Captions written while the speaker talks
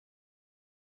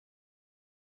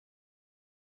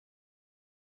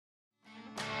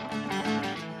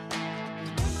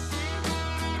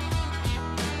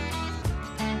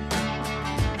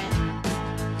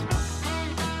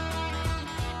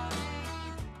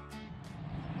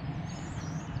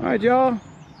All right, y'all.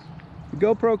 The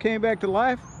GoPro came back to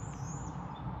life.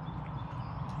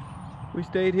 We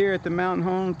stayed here at the Mountain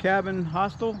Home Cabin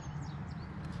Hostel.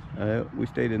 We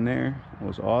stayed in there. It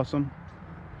was awesome.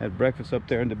 Had breakfast up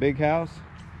there in the big house.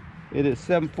 It is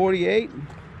 7:48,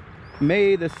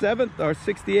 May the 7th, our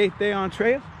 68th day on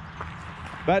trail.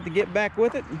 About to get back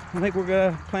with it. I think we're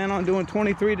gonna plan on doing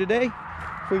 23 today,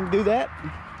 if we can do that.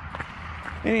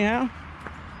 Anyhow,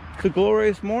 it's a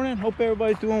glorious morning. Hope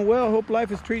everybody's doing well. Hope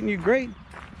life is treating you great.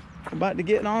 About to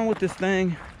get on with this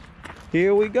thing.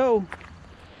 Here we go.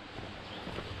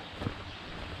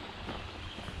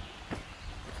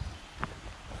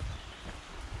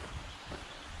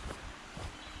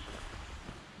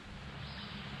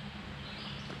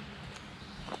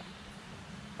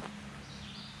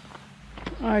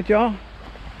 All right, y'all.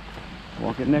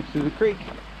 Walking next to the creek.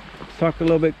 Let's talk a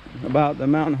little bit about the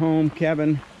Mountain Home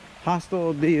Cabin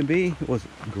Hostel B&B. It was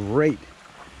great.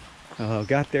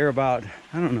 Got there about,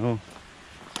 I don't know,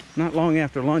 not long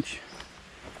after lunch.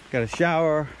 Got a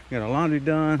shower, got a laundry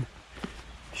done,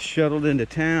 shuttled into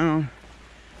town,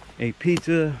 ate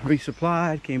pizza,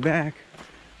 resupplied, came back,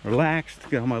 relaxed,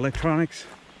 got all my electronics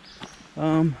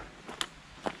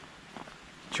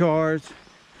charged,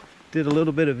 did a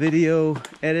little bit of video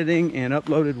editing and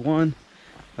uploaded one.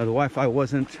 The Wi-Fi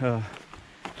wasn't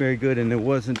very good, and it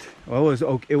wasn't, well,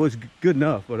 it was good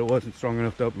enough, but it wasn't strong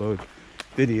enough to upload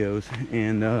videos,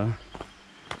 and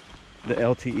the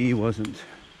LTE wasn't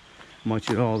much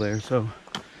at all there. So,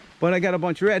 but I got a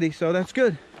bunch ready, so that's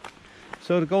good.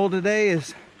 So the goal today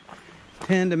is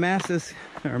 10 to Masses,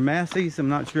 or Massey's, I'm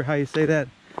not sure how you say that,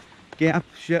 gap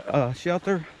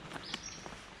shelter,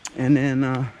 and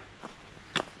then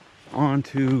on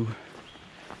to,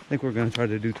 I think we're going to try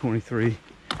to do 23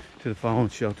 to the following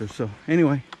shelter. So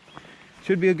anyway,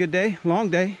 should be a good day, long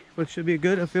day, but it should be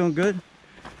good. I'm feeling good.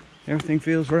 Everything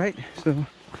feels right. So,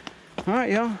 all right,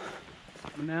 y'all.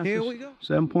 Here we go.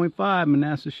 7.5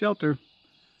 Manassas Shelter.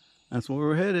 That's where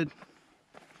we're headed.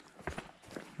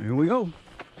 Here we go.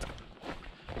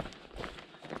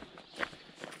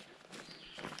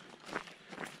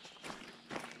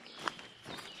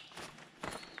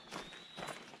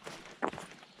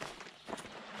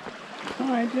 All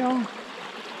right, y'all.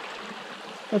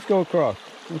 Let's go across.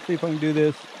 Let's see if I can do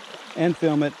this and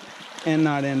film it and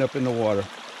not end up in the water.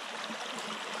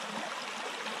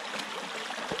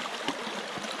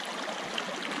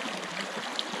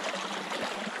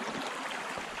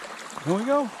 Here we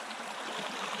go.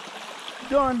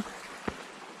 Done.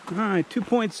 All right,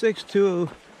 2.6 to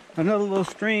another little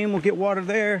stream. We'll get water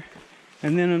there.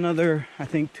 And then another, I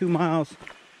think, 2 miles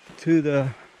to the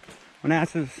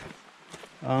Manassas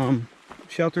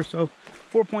shelter. So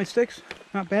 4.6,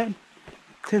 not bad.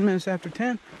 10 minutes after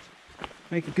 10.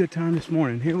 Make a good time this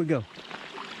morning. Here we go.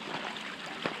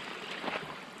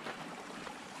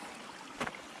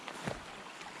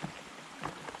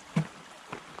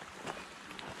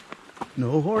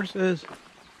 No horses.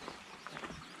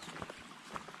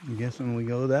 I'm guessing we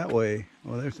go that way.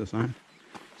 Oh, there's the sign.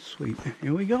 Sweet.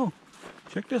 Here we go.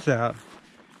 Check this out.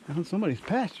 Down somebody's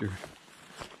pasture.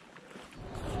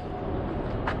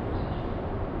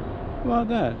 How about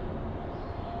that?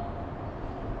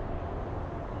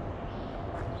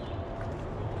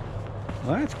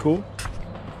 Well, that's cool.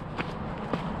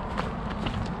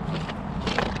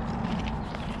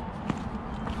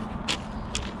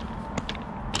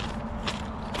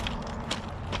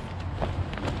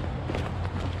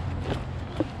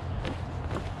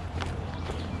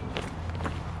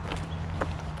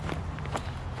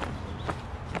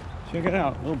 Check it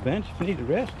out, little bench if you need to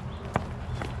rest.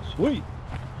 Sweet.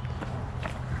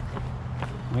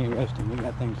 We ain't resting, we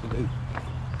got things to do.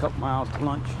 A couple miles to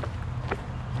lunch.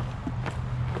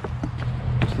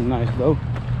 It's a nice boat.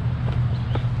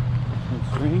 Good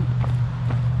stream.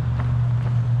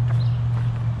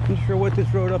 Not sure what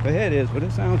this road up ahead is, but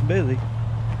it sounds busy.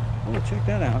 Oh, check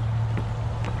that out.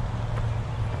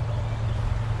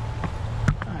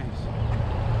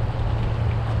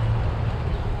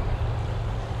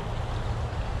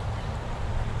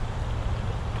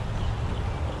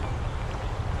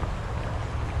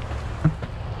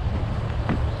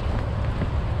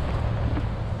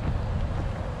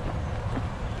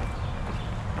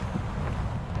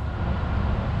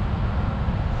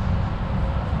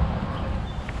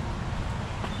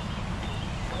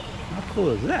 How cool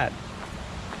is that?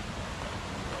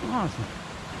 Awesome.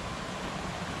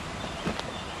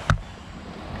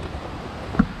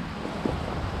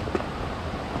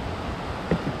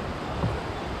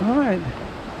 All right,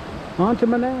 on to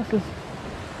Manassas.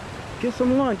 Get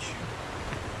some lunch.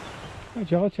 All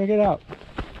right, y'all, check it out.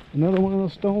 Another one of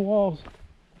those stone walls.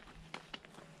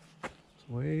 So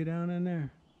way down in there.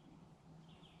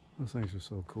 Those things are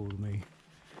so cool to me.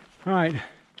 All right,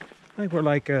 I think we're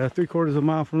like 3/4 of a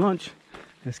mile from lunch.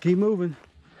 Let's keep moving.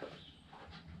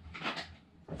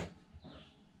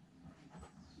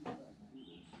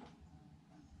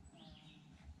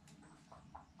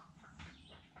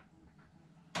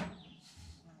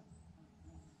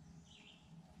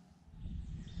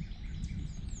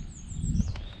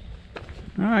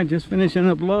 All right, just finishing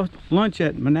up lunch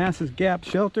at Manassas Gap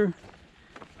Shelter.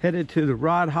 Headed to the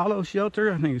Rod Hollow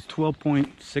Shelter. I think it's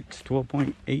 12.6,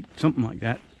 12.8, something like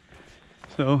that.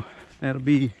 So that'll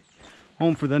be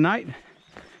home for the night.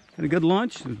 Had a good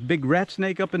lunch. There's a big rat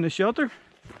snake up in the shelter.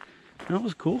 That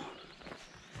was cool.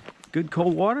 Good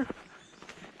cold water.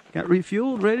 Got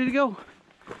refueled, ready to go.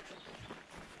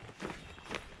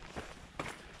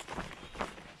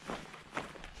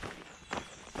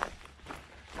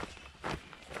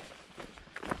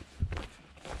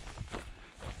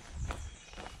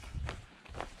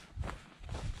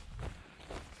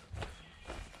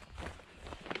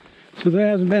 So there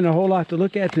hasn't been a whole lot to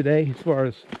look at today as far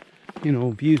as, you know,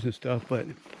 views and stuff, but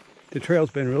the trail's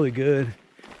been really good.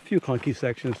 A few clunky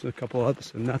sections, a couple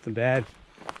others, so nothing bad.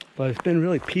 But it's been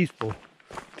really peaceful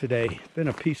today. It's been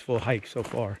a peaceful hike so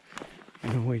far.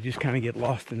 You know, we just kind of get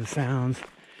lost in the sounds.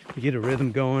 We get a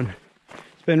rhythm going.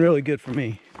 It's been really good for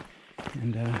me.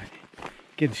 And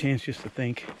get a chance just to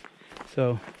think.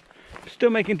 So,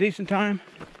 still making decent time.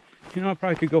 You know, I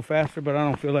probably could go faster, but I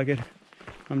don't feel like it.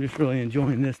 I'm just really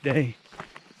enjoying this day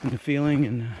and the feeling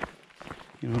and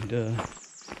you know, the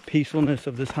peacefulness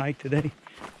of this hike today.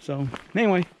 So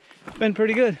anyway, it's been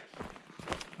pretty good.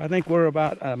 I think we're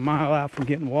about a mile out from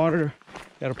getting water.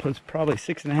 That'll put us probably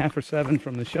 6.5 or 7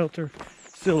 from the shelter.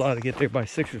 Still ought to get there by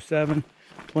 6 or 7.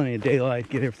 Plenty of daylight,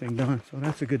 get everything done. So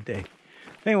that's a good day.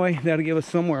 Anyway, that'll give us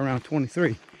somewhere around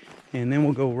 23. And then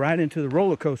we'll go right into the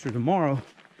roller coaster tomorrow.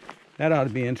 That ought to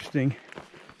be interesting.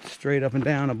 Straight up and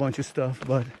down, a bunch of stuff,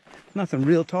 but nothing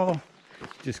real tall,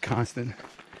 just constant.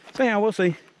 So yeah, we'll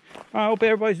see. I hope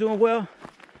everybody's doing well.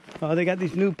 They got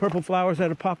these new purple flowers that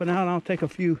are popping out. I'll take a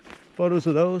few photos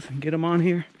of those and get them on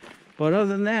here. But other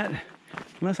than that,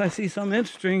 unless I see something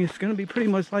interesting, it's going to be pretty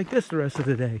much like this the rest of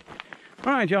the day.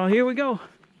 All right, y'all, here we go.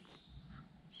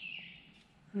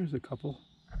 There's a couple.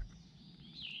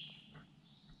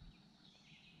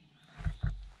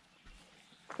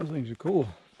 Those things are cool.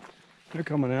 They're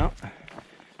coming out.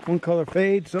 One color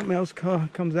fades, something else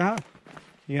comes out.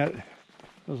 You got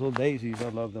those little daisies. I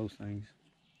love those things.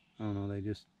 I don't know, they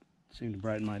just seem to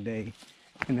brighten my day.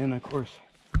 And then, of course,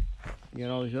 you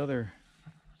got all these other.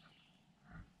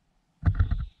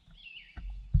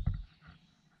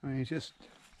 I mean, it's just,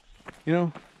 you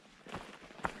know,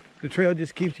 the trail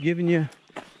just keeps giving you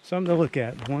something to look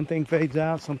at. One thing fades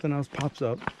out, something else pops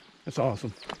up. That's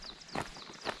awesome.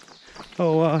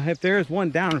 So if there's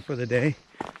one downer for the day,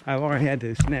 I've already had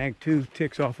to snag 2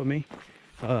 ticks off of me.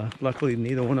 Luckily,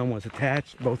 neither one of them was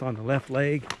attached, both on the left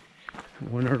leg.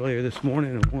 One earlier this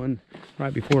morning and one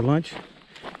right before lunch.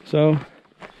 So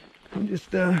I'm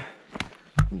just a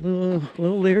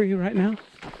little leery right now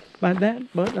about that.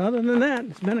 But other than that,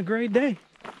 it's been a great day.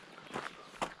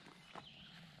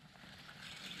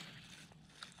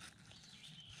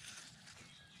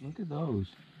 Look at those.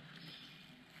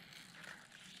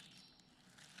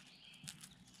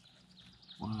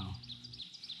 Wow.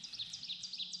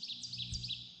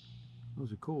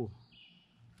 Those are cool.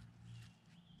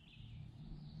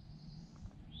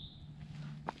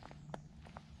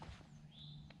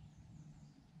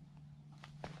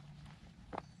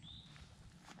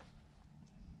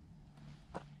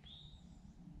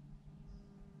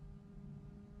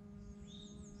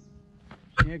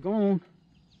 Yeah, go on.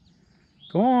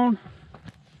 Go on.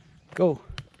 Go.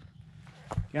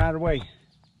 Get out of the way.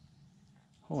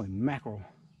 Holy mackerel.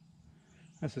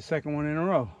 That's the second one in a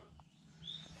row.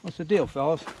 What's the deal,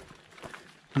 fellas?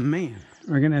 Man,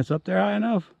 reckon that's up there high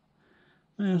enough.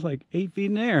 Man, it's like 8 feet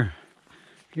in the air.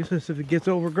 Guess if it gets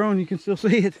overgrown, you can still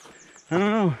see it. I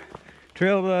don't know.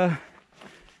 Trail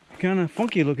kind of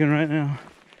funky looking right now.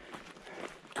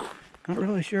 Not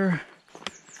really sure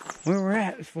where we're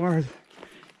at as far as,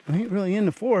 we ain't really in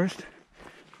the forest.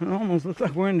 It almost looks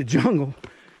like we're in the jungle.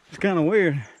 It's kind of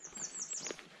weird.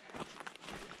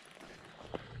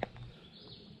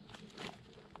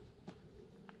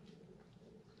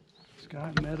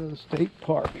 Sky Meadow State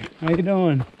Park. How you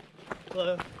doing?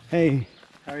 Hello. Hey.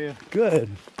 How are you? Good.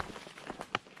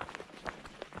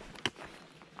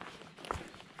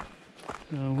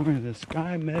 So we're in the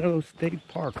Sky Meadow State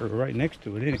Park, or right next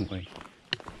to it anyway.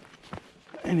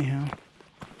 Anyhow,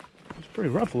 it's pretty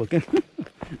rough looking.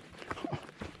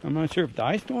 I'm not sure if the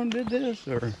ice storm did this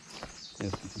or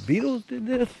If the Beatles did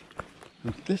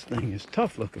this thing is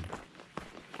tough looking.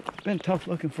 It's been tough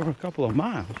looking for a couple of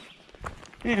miles.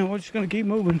 And we're just gonna keep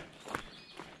moving.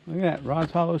 Look at that,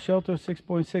 Rod's Hollow Shelter,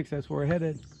 6.6, that's where we're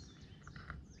headed.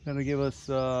 Gonna give us,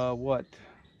 what,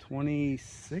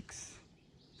 26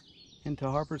 into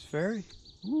Harper's Ferry?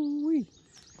 Woo-wee.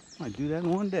 Might do that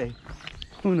in one day.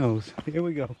 Who knows? Here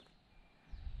we go.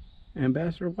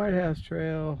 Ambassador White House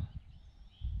Trail.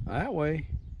 That way.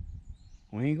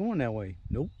 We ain't going that way.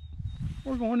 Nope.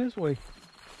 We're going this way.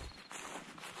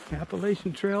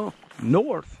 Appalachian Trail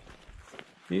north.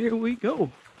 Here we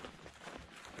go.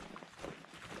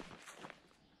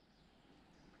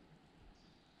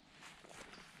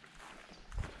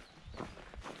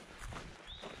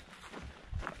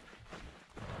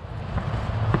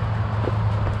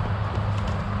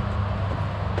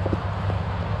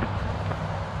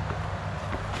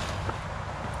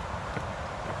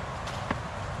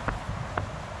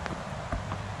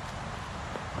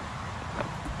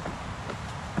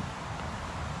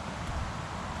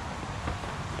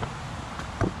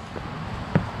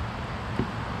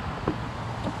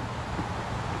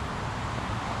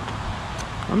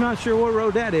 I'm not sure what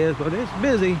road that is, but it's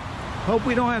busy. Hope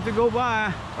we don't have to go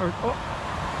by or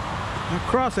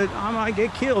cross it. I might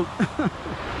get killed.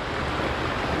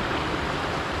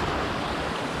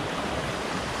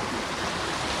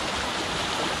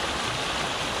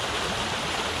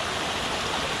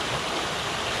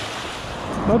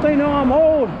 Don't they know I'm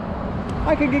old?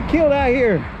 I could get killed out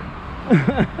here.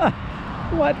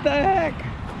 What the heck?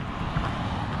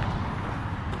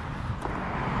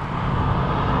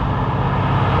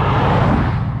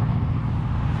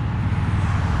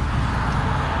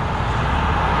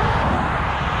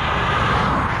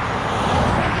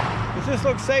 This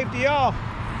looks safe to y'all.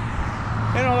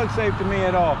 It don't look safe to me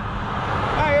at all. All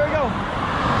right, here we go.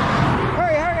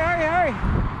 Hurry, hurry, hurry, hurry.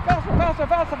 Faster, faster,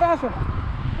 faster, faster.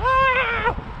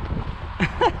 Ah!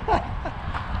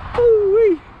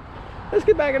 Ooh-wee. Let's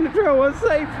get back in the trail where it's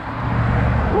safe.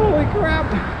 Holy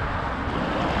crap.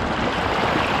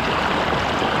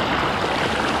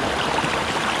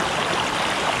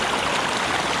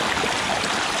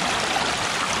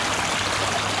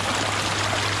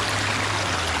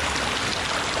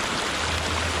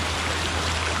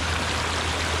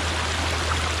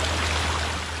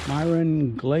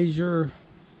 Myron Glasser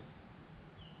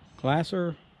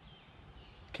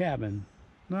cabin.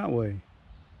 That way.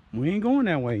 We ain't going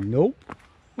that way. Nope.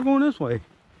 We're going this way.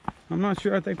 I'm not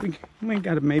sure. I think we ain't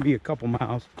got maybe a couple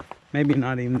miles. Maybe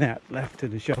not even that left to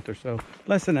the shelter. So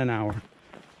less than an hour.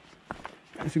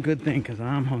 That's a good thing because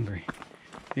I'm hungry.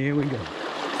 Here we go.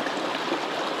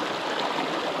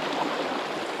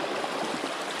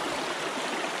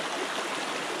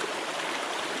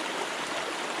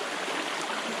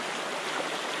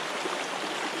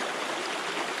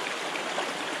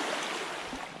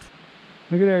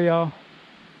 Look at there, y'all.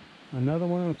 Another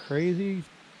one of the crazy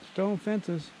stone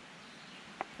fences.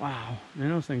 Wow, man,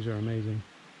 those things are amazing.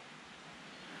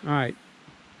 All right,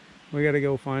 we gotta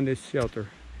go find this shelter.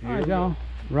 All right, y'all,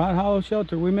 Rod Hollow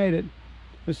Shelter, we made it.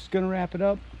 This is gonna wrap it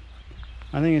up.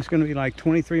 I think it's gonna be like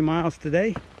 23 miles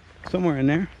today, somewhere in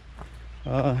there.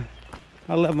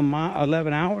 11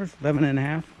 hours, 11 and a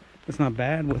half. That's not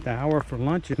bad with an hour for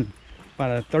lunch and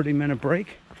about a 30-minute break.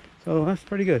 So that's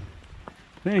pretty good.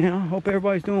 Anyhow, hope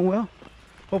everybody's doing well.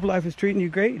 Hope life is treating you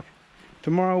great.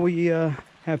 Tomorrow we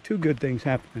have two good things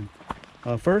happening.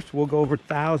 First, we'll go over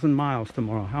 1,000 miles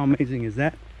tomorrow. How amazing is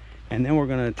that? And then we're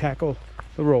gonna tackle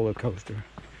the roller coaster.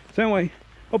 So anyway,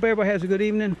 hope everybody has a good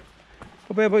evening.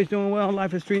 Hope everybody's doing well.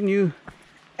 Life is treating you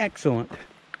excellent.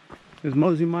 This is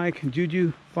Mosey Mike and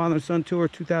Juju, Father and Son Tour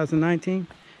 2019.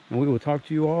 And we will talk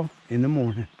to you all in the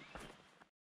morning.